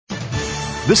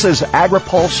This is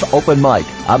AgriPulse Open Mic.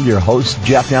 I'm your host,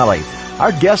 Jeff Nally.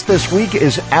 Our guest this week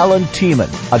is Alan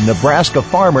Tiemann, a Nebraska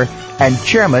farmer and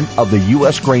chairman of the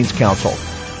U.S. Grains Council.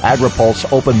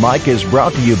 AgriPulse Open Mic is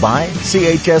brought to you by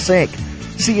CHS Inc.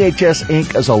 CHS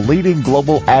Inc. is a leading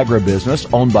global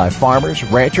agribusiness owned by farmers,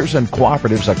 ranchers, and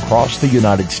cooperatives across the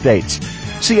United States.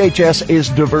 CHS is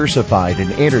diversified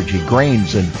in energy,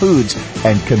 grains, and foods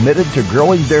and committed to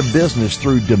growing their business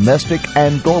through domestic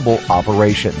and global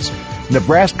operations.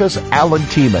 Nebraska's Alan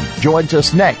Tiemann joins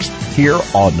us next here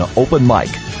on Open Mic.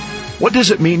 What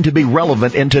does it mean to be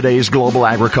relevant in today's global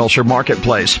agriculture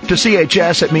marketplace? To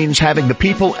CHS, it means having the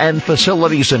people and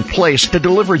facilities in place to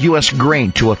deliver U.S.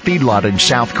 grain to a feedlot in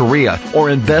South Korea,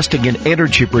 or investing in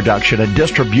energy production and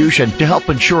distribution to help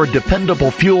ensure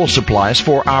dependable fuel supplies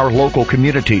for our local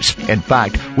communities. In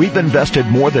fact, we've invested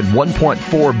more than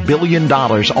 $1.4 billion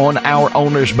on our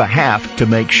owners' behalf to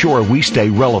make sure we stay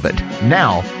relevant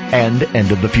now and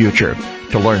into the future.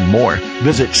 To learn more,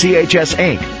 visit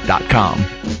chsinc.com.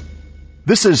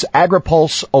 This is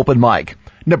AgriPulse Open Mic.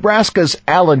 Nebraska's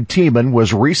Alan Tiemann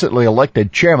was recently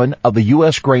elected chairman of the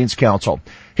U.S. Grains Council.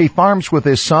 He farms with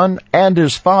his son and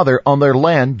his father on their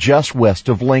land just west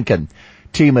of Lincoln.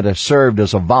 Tiemann has served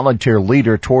as a volunteer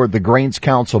leader toward the Grains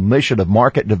Council mission of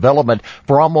market development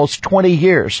for almost 20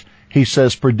 years. He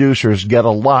says producers get a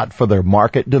lot for their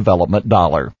market development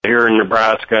dollar. Here in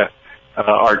Nebraska,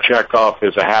 our checkoff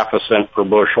is a half a cent per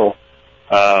bushel.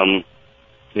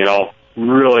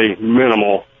 Really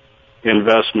minimal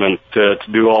investment to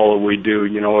do all that we do.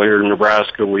 Here in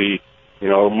Nebraska, we,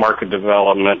 market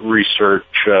development, research,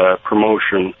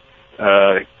 promotion,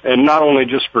 and not only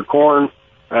just for corn.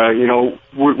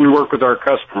 We work with our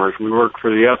customers. We work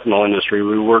for the ethanol industry.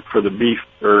 We work for the beef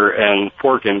and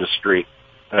pork industry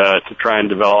to try and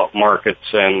develop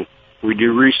markets. And we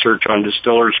do research on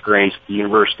distillers' grains at the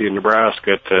University of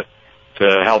Nebraska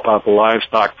to help out the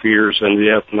livestock feeders and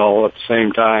the ethanol at the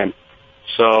same time.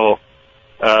 So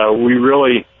we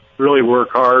really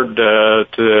work hard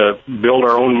to build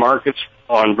our own markets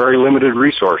on very limited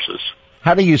resources.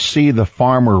 How do you see the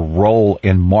farmer role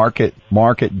in market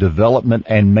development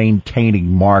and maintaining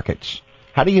markets?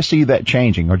 How do you see that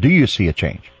changing, or do you see a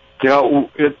change? We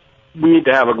need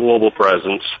to have a global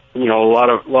presence. A lot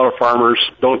of farmers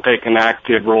don't take an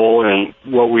active role in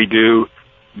what we do,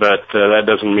 but that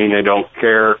doesn't mean they don't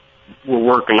care. We're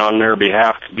working on their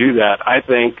behalf to do that. I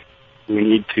think we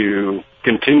need to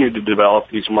continue to develop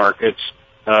these markets.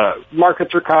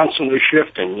 Markets are constantly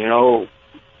shifting.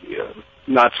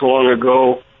 Not so long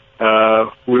ago,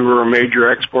 we were a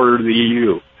major exporter to the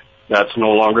EU. That's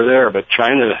no longer there, but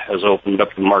China has opened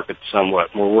up the market somewhat.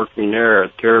 We're working there.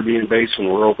 At the Caribbean Basin,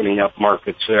 we're opening up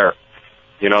markets there.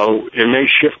 It may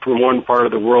shift from one part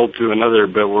of the world to another,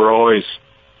 but we're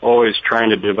always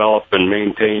trying to develop and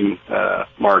maintain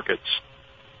markets.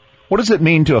 What does it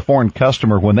mean to a foreign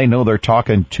customer when they know they're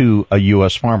talking to a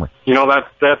U.S. farmer?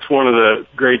 That's one of the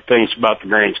great things about the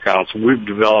Grains Council. We've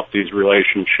developed these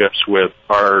relationships with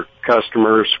our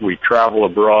customers. We travel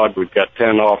abroad. We've got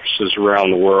 10 offices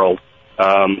around the world.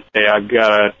 I've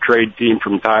got a trade team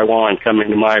from Taiwan coming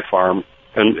to my farm,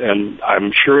 and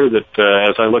I'm sure that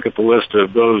as I look at the list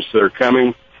of those that are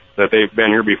coming, that they've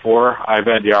been here before. I've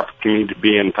had the opportunity to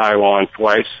be in Taiwan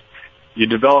twice. You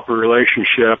develop a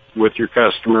relationship with your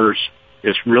customers.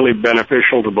 It's really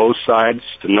beneficial to both sides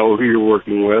to know who you're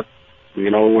working with.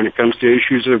 When it comes to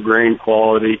issues of grain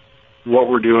quality, what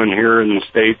we're doing here in the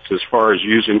States as far as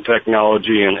using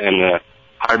technology and the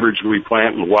hybrids we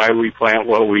plant and why we plant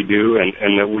what we do,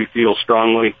 and that we feel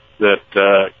strongly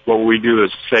that what we do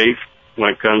is safe when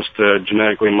it comes to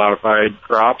genetically modified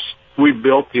crops. We've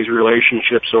built these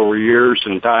relationships over years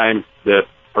and time that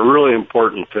are really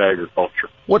important to agriculture.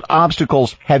 What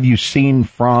obstacles have you seen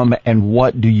from, and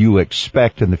what do you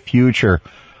expect in the future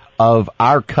of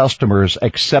our customers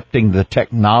accepting the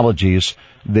technologies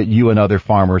that you and other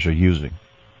farmers are using?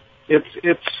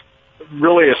 It's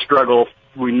really a struggle.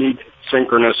 We need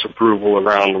synchronous approval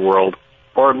around the world,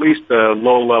 or at least a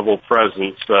low-level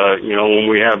presence. When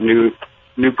we have new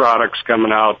products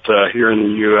coming out here in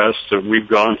the U.S., we've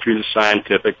gone through the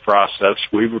scientific process.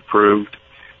 We've approved.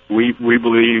 We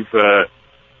believe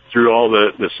through all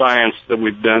the science that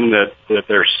we've done that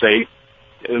they're safe.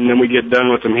 And then we get done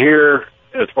with them here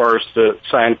as far as the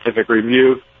scientific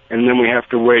review, and then we have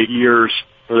to wait years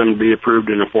for them to be approved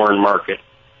in a foreign market.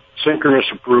 Synchronous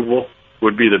approval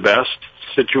would be the best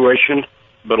situation,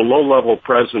 but a low-level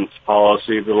presence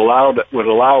policy that would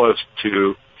allow us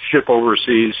to ship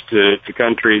overseas to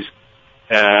countries,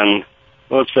 and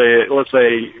let's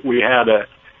say we had a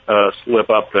slip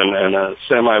up and a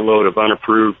semi-load of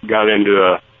unapproved got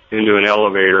into an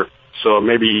elevator. So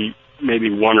maybe maybe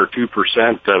 1 or 2%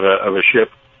 of a ship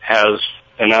has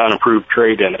an unapproved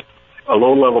trade in it. A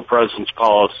low-level presence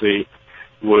policy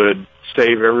would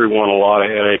save everyone a lot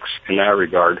of headaches in that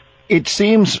regard. It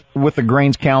seems with the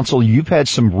Grains Council, you've had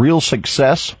some real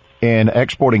success in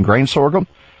exporting grain sorghum,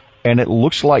 and it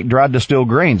looks like dried distilled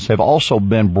grains have also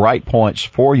been bright points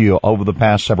for you over the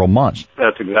past several months.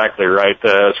 That's exactly right.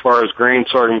 As far as grain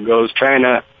sorghum goes,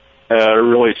 China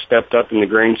really stepped up in the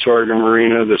grain sorghum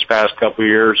arena this past couple of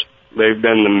years. They've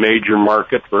been the major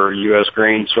market for U.S.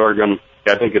 grain sorghum.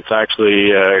 I think it's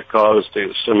actually caused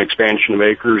some expansion of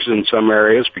acres in some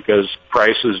areas because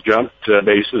prices jumped.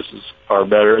 Bases are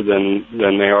better than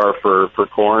they are for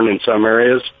corn in some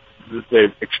areas.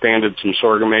 They've expanded some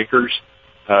sorghum acres.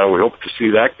 We hope to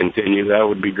see that continue. That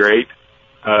would be great.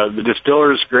 The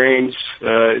distillers' grains,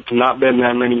 it's not been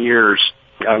that many years.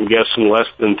 I'm guessing less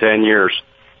than 10 years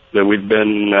that we've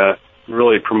been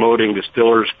really promoting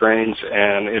distillers' grains,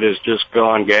 and it has just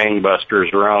gone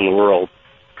gangbusters around the world.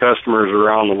 Customers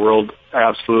around the world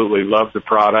absolutely love the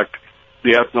product.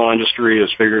 The ethanol industry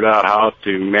has figured out how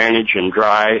to manage and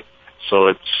dry so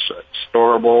it's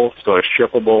storable, so it's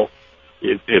shippable.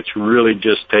 It's really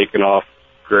just taken off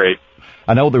great.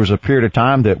 I know there was a period of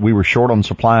time that we were short on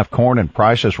supply of corn and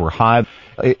prices were high.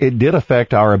 It did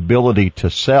affect our ability to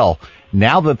sell.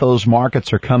 Now that those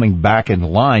markets are coming back in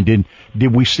line, did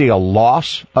we see a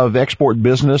loss of export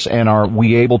business, and are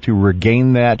we able to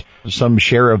regain that, some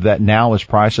share of that now as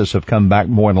prices have come back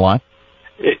more in line?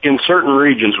 In certain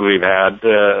regions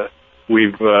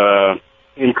we've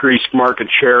increased market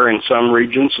share in some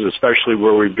regions, especially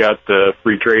where we've got the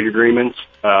free trade agreements.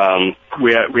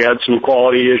 We had some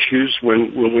quality issues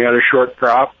when we had a short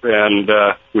crop, and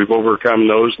we've overcome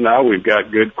those now. We've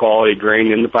got good quality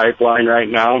grain in the pipeline right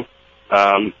now.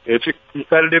 It's a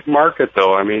competitive market,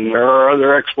 though. I mean, there are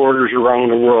other exporters around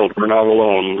the world. We're not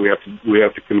alone. We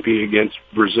have to compete against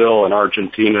Brazil and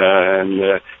Argentina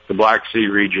and the Black Sea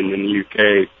region in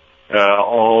the UK,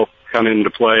 all come into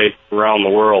play around the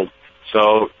world.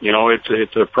 So,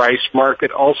 it's a price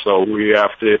market also. We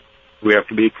have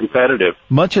to be competitive.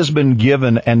 Much has been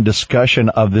given and discussion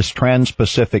of this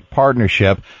Trans-Pacific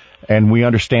Partnership, and we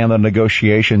understand the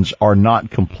negotiations are not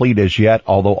complete as yet,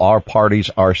 although our parties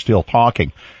are still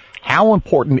talking. How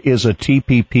important is a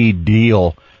TPP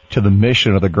deal to the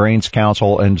mission of the Grains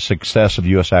Council and success of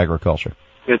U.S. agriculture?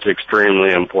 It's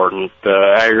extremely important.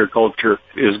 Agriculture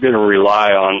is going to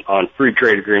rely on free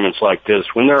trade agreements like this.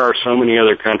 When there are so many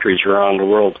other countries around the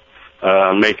world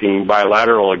making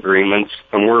bilateral agreements,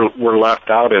 and we're left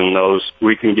out in those,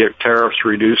 we can get tariffs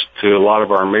reduced to a lot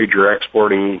of our major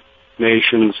exporting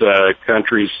nations,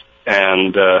 countries,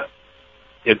 and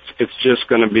it's just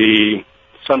going to be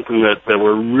something that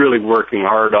we're really working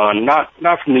hard on. Not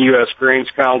from the U.S. Grains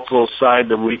Council side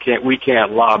that we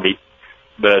can't lobby,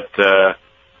 but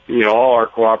all our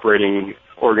cooperating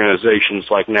organizations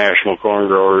like National Corn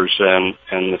Growers and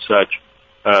the such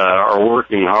are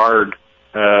working hard,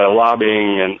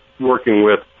 lobbying and working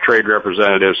with trade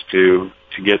representatives to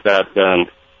get that done.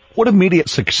 What immediate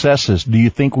successes do you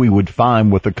think we would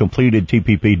find with a completed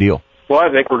TPP deal? Well, I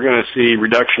think we're going to see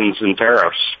reductions in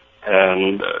tariffs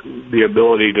and the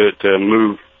ability to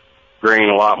move grain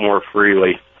a lot more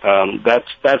freely.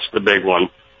 That's the big one,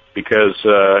 because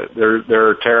there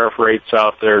are tariff rates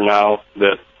out there now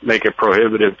that make it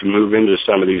prohibitive to move into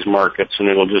some of these markets, and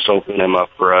it'll just open them up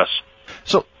for us.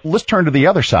 So let's turn to the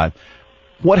other side.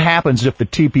 What happens if the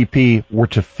TPP were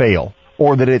to fail,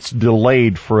 or that it's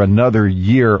delayed for another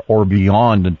year or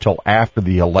beyond until after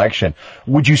the election?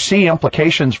 Would you see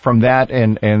implications from that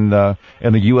in the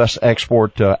U.S.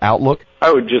 export outlook?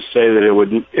 I would just say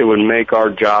that it would make our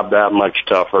job that much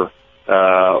tougher.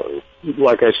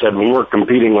 Like I said, when we're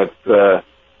competing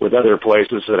with other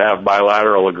places that have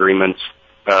bilateral agreements,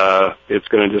 it's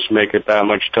going to just make it that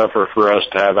much tougher for us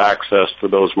to have access to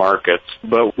those markets.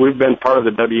 But we've been part of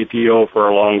the WTO for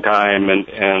a long time,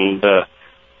 and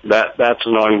that's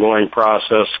an ongoing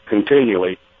process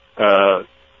continually.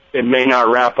 It may not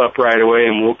wrap up right away,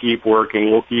 and we'll keep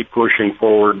working. We'll keep pushing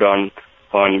forward on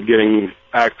getting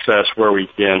access where we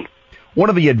can. One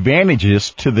of the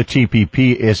advantages to the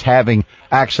TPP is having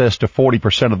access to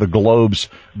 40% of the globe's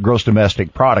gross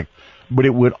domestic product. But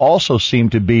it would also seem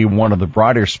to be one of the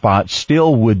brighter spots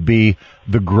still would be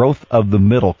the growth of the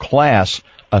middle class,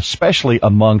 especially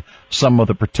among some of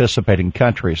the participating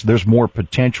countries. There's more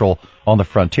potential on the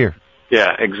frontier.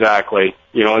 Yeah, exactly.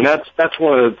 And that's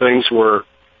one of the things where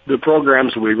the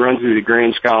programs that we run through the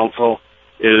Grains Council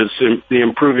is the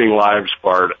improving lives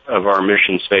part of our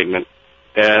mission statement.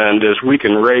 And as we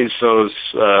can raise those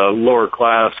lower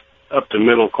class up to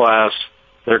middle class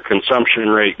their consumption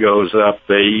rate goes up.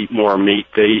 They eat more meat.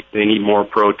 They need more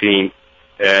protein,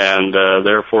 and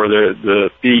therefore the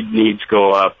feed needs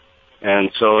go up.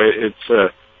 And so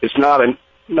it's not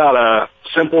a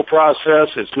simple process.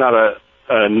 It's not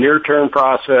a near-term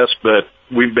process, but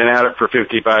we've been at it for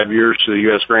 55 years through the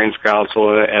U.S. Grains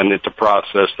Council, and it's a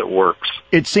process that works.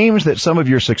 It seems that some of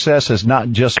your success has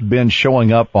not just been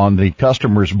showing up on the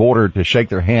customer's border to shake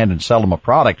their hand and sell them a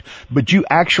product, but you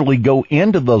actually go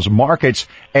into those markets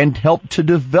and help to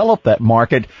develop that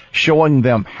market, showing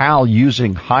them how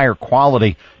using higher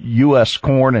quality U.S.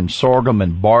 corn and sorghum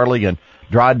and barley and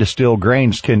dried distilled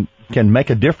grains can make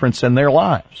a difference in their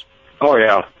lives. Oh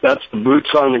yeah, that's the boots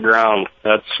on the ground.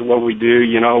 That's what we do.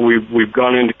 You know, we've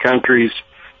gone into countries,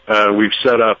 we've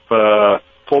set up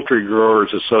poultry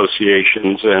growers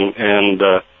associations and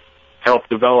helped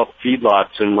develop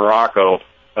feedlots in Morocco.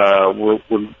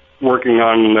 We're working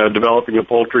on developing a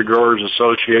poultry growers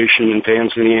association in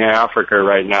Tanzania, Africa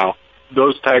right now.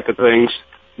 Those type of things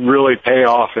really pay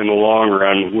off in the long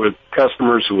run with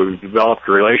customers who we've developed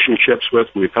relationships with.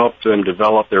 We've helped them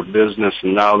develop their business,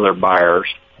 and now they're buyers.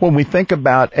 When we think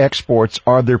about exports,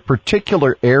 are there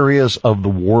particular areas of the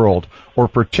world or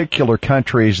particular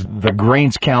countries the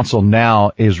Grains Council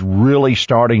now is really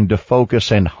starting to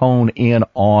focus and hone in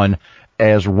on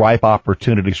as ripe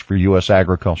opportunities for U.S.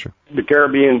 agriculture? The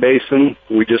Caribbean Basin,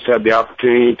 we just had the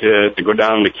opportunity to go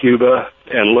down to Cuba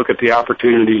and look at the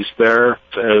opportunities there.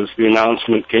 As the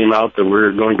announcement came out that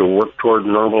we're going to work toward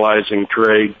normalizing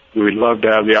trade, we'd love to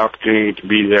have the opportunity to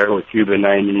be there with Cuba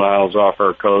 90 miles off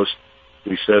our coast.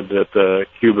 We said that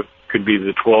Cuba could be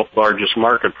the 12th largest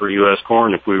market for U.S.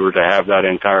 corn if we were to have that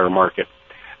entire market.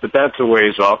 But that's a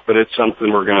ways off, but it's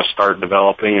something we're going to start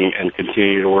developing and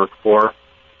continue to work for.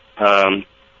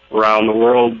 Around the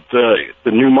world,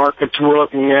 the new markets we're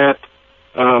looking at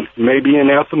may be in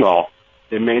ethanol.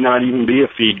 It may not even be a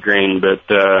feed grain, but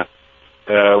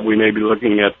we may be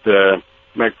looking at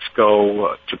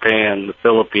Mexico, Japan, the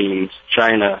Philippines,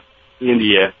 China,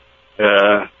 India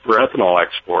for ethanol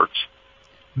exports.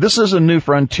 This is a new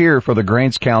frontier for the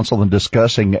Grains Council in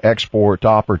discussing export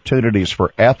opportunities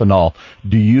for ethanol.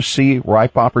 Do you see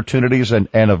ripe opportunities and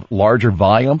of larger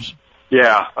volumes?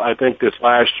 Yeah, I think this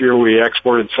last year we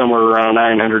exported somewhere around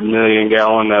 900 million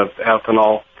gallon of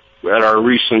ethanol. At our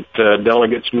recent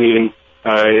delegates meeting,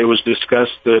 it was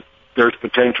discussed that there's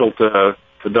potential to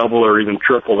double or even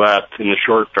triple that in the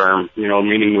short term,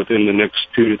 meaning within the next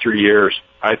 2 to 3 years.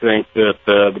 I think that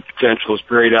the potential is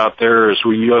great out there as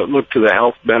we look to the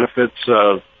health benefits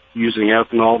of using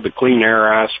ethanol, the clean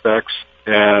air aspects,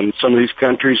 and some of these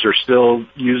countries are still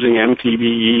using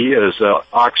MTBE as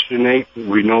oxygenate.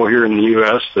 We know here in the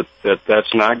U.S.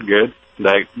 that's not good.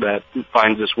 That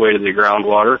finds its way to the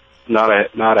groundwater.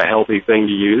 Not a healthy thing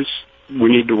to use. We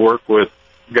need to work with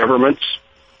governments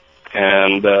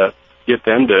and get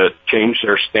them to change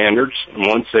their standards. And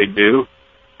once they do,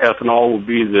 ethanol will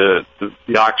be the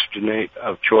oxygenate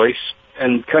of choice.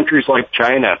 And countries like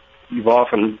China, you've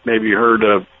often maybe heard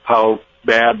of how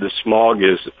bad the smog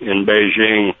is in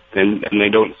Beijing, and they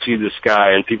don't see the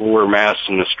sky, and people wear masks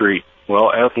in the street.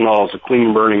 Well, ethanol is a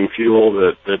clean-burning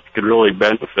fuel that could really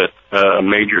benefit a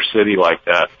major city like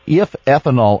that. If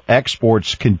ethanol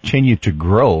exports continue to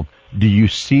grow, do you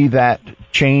see that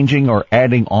changing or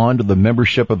adding on to the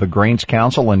membership of the Grains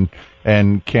Council,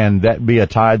 and can that be a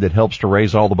tide that helps to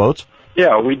raise all the boats?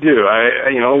 Yeah, we do.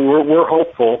 We're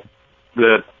hopeful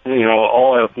that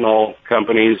all ethanol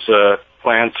companies,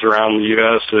 plants around the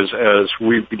U.S. as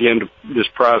we begin this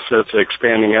process of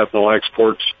expanding ethanol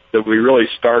exports, that we really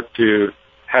start to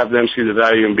have them see the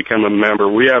value and become a member.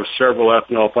 We have several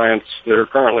ethanol plants that are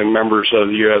currently members of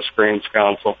the U.S. Grains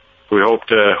Council. We hope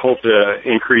to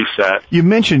increase that. You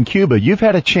mentioned Cuba. You've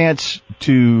had a chance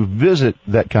to visit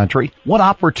that country. What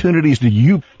opportunities do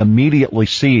you immediately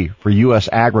see for U.S.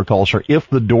 agriculture if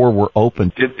the door were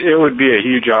open? It would be a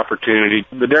huge opportunity.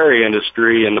 The dairy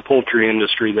industry and the poultry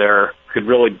industry there could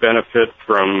really benefit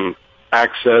from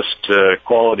access to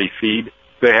quality feed.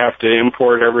 They have to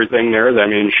import everything there. I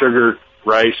mean, sugar,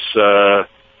 rice are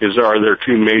their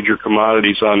two major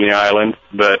commodities on the island,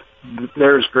 but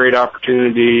there's great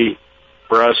opportunity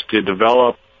for us to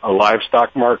develop a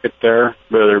livestock market there,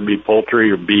 whether it be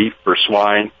poultry or beef or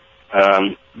swine.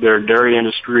 Their dairy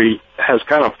industry has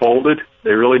kind of folded.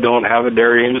 They really don't have a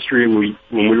dairy industry.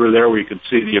 When we were there, we could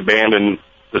see the abandoned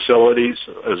facilities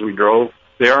as we drove.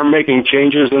 They are making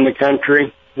changes in the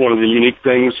country. One of the unique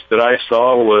things that I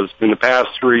saw was in the past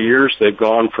 3 years, they've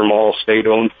gone from all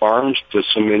state-owned farms to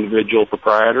some individual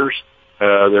proprietors.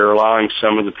 They're allowing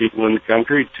some of the people in the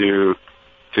country to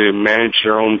manage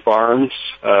their own farms.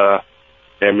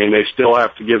 I mean, they still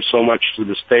have to give so much to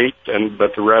the state,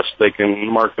 but the rest they can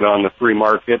market on the free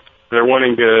market. They're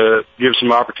wanting to give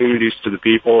some opportunities to the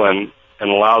people and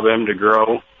allow them to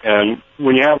grow. And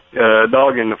when you have a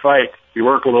dog in the fight, you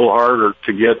work a little harder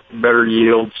to get better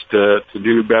yields, to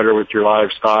do better with your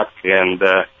livestock, and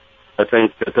I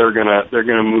think that they're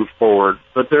gonna move forward.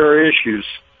 But there are issues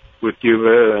with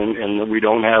Cuba, and we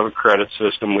don't have a credit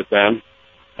system with them,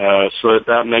 so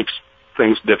that makes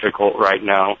things difficult right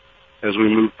now. As we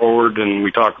move forward and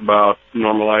we talk about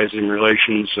normalizing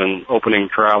relations and opening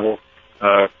travel,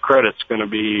 credit's going to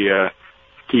be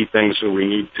key things that we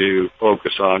need to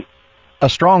focus on. A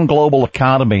strong global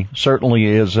economy certainly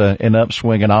is an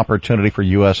upswing and opportunity for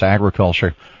U.S.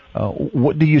 agriculture.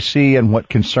 What do you see and what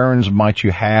concerns might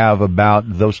you have about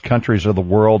those countries of the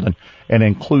world and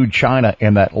include China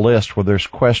in that list where there's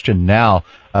question now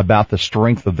about the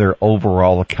strength of their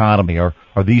overall economy? Are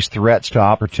these threats to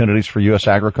opportunities for U.S.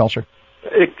 agriculture?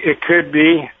 It could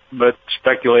be, but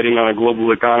speculating on a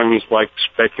global economy is like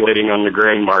speculating on the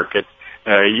grain market.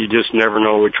 You just never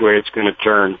know which way it's going to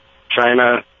turn.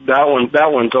 China, that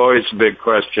one's always a big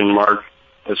question mark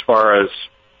as far as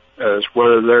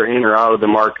whether they're in or out of the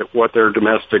market, what their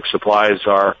domestic supplies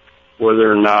are,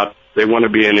 whether or not they want to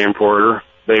be an importer.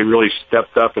 They really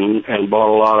stepped up and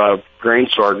bought a lot of grain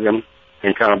sorghum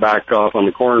and kind of backed off on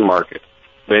the corn market.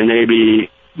 They may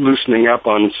be loosening up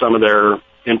on some of their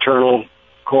internal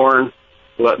corn,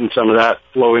 letting some of that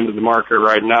flow into the market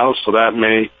right now, so that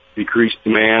may decrease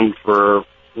demand for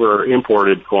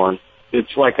imported corn.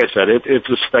 It's like I said, it's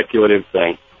a speculative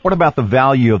thing. What about the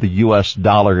value of the U.S.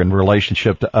 dollar in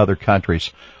relationship to other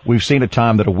countries? We've seen a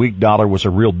time that a weak dollar was a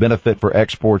real benefit for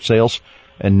export sales,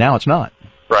 and now it's not.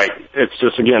 Right. It's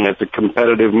just, again, it's a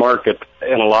competitive market,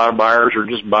 and a lot of buyers are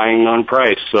just buying on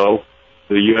price. So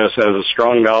the U.S. has a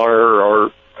strong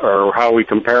dollar, or how we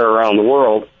compare around the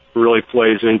world really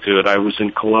plays into it. I was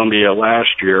in Colombia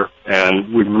last year,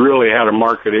 and we really had a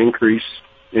market increase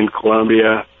in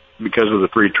Colombia because of the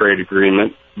free trade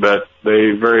agreement, but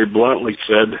they very bluntly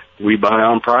said, we buy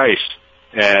on price.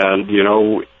 And, you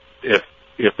know, if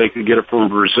they could get it from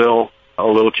Brazil a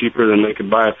little cheaper than they could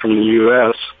buy it from the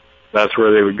U.S., that's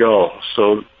where they would go.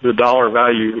 So the dollar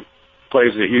value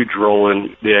plays a huge role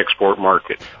in the export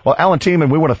market. Well, Alan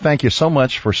Tiemann, we want to thank you so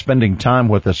much for spending time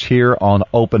with us here on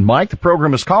Open Mic. The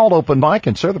program is called Open Mic,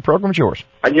 and sir, the program is yours.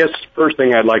 I guess the first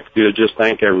thing I'd like to do is just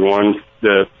thank everyone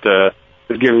that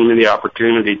has given me the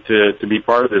opportunity to be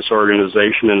part of this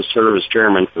organization and serve as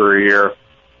chairman for a year.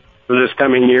 For this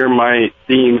coming year, my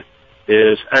theme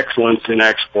is excellence in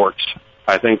exports.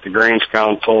 I think the Grains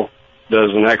Council does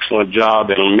an excellent job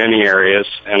in many areas,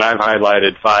 and I've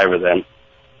highlighted 5 of them.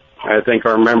 I think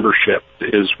our membership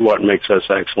is what makes us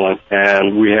excellent,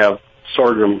 and we have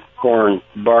sorghum, corn,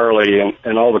 barley,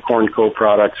 and all the corn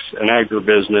co-products and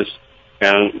agribusiness,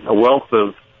 and a wealth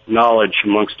of knowledge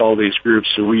amongst all these groups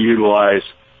that we utilize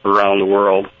around the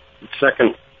world. The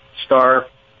second star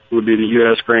would be the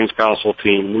U.S. Grains Council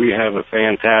team. We have a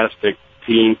fantastic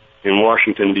team in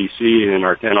Washington, D.C., and in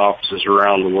our 10 offices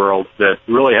around the world that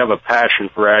really have a passion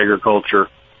for agriculture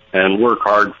and work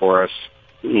hard for us.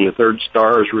 And the third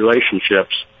star is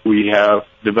relationships. We have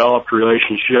developed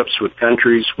relationships with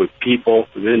countries, with people,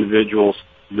 with individuals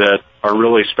that are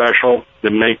really special, that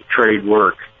make trade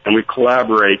work. And we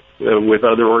collaborate with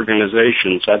other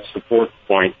organizations. That's the fourth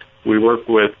point. We work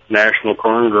with national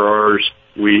corn growers.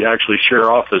 We actually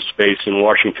share office space in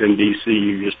Washington, D.C.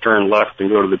 You just turn left and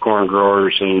go to the corn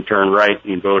growers and turn right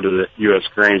and go to the U.S.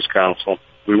 Grains Council.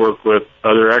 We work with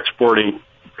other exporting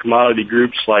commodity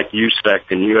groups like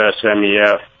USEC and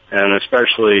USMEF, and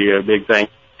especially a big thank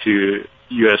you to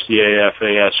USDA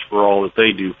FAS for all that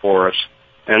they do for us.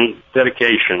 And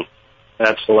dedication,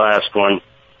 that's the last one.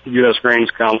 The U.S.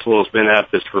 Grains Council has been at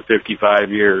this for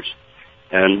 55 years,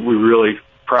 and we're really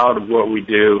proud of what we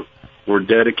do. We're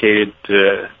dedicated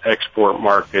to export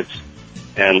markets,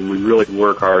 and we really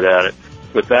work hard at it.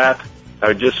 With that, I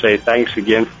would just say thanks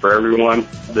again for everyone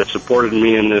that supported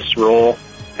me in this role,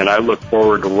 and I look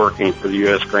forward to working for the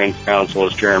U.S. Grains Council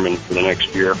as chairman for the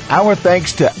next year. Our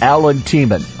thanks to Alan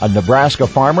Tiemann, a Nebraska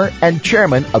farmer and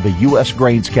chairman of the U.S.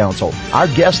 Grains Council, our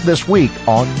guest this week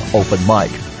on Open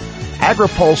Mic.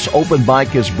 AgriPulse Open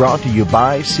Mic is brought to you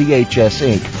by CHS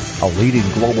Inc., a leading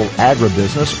global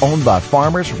agribusiness owned by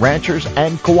farmers, ranchers,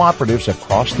 and cooperatives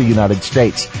across the United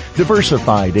States,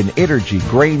 diversified in energy,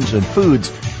 grains, and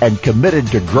foods, and committed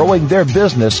to growing their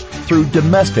business through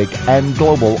domestic and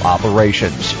global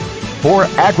operations. For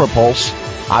AgriPulse,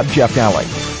 I'm Jeff Nally.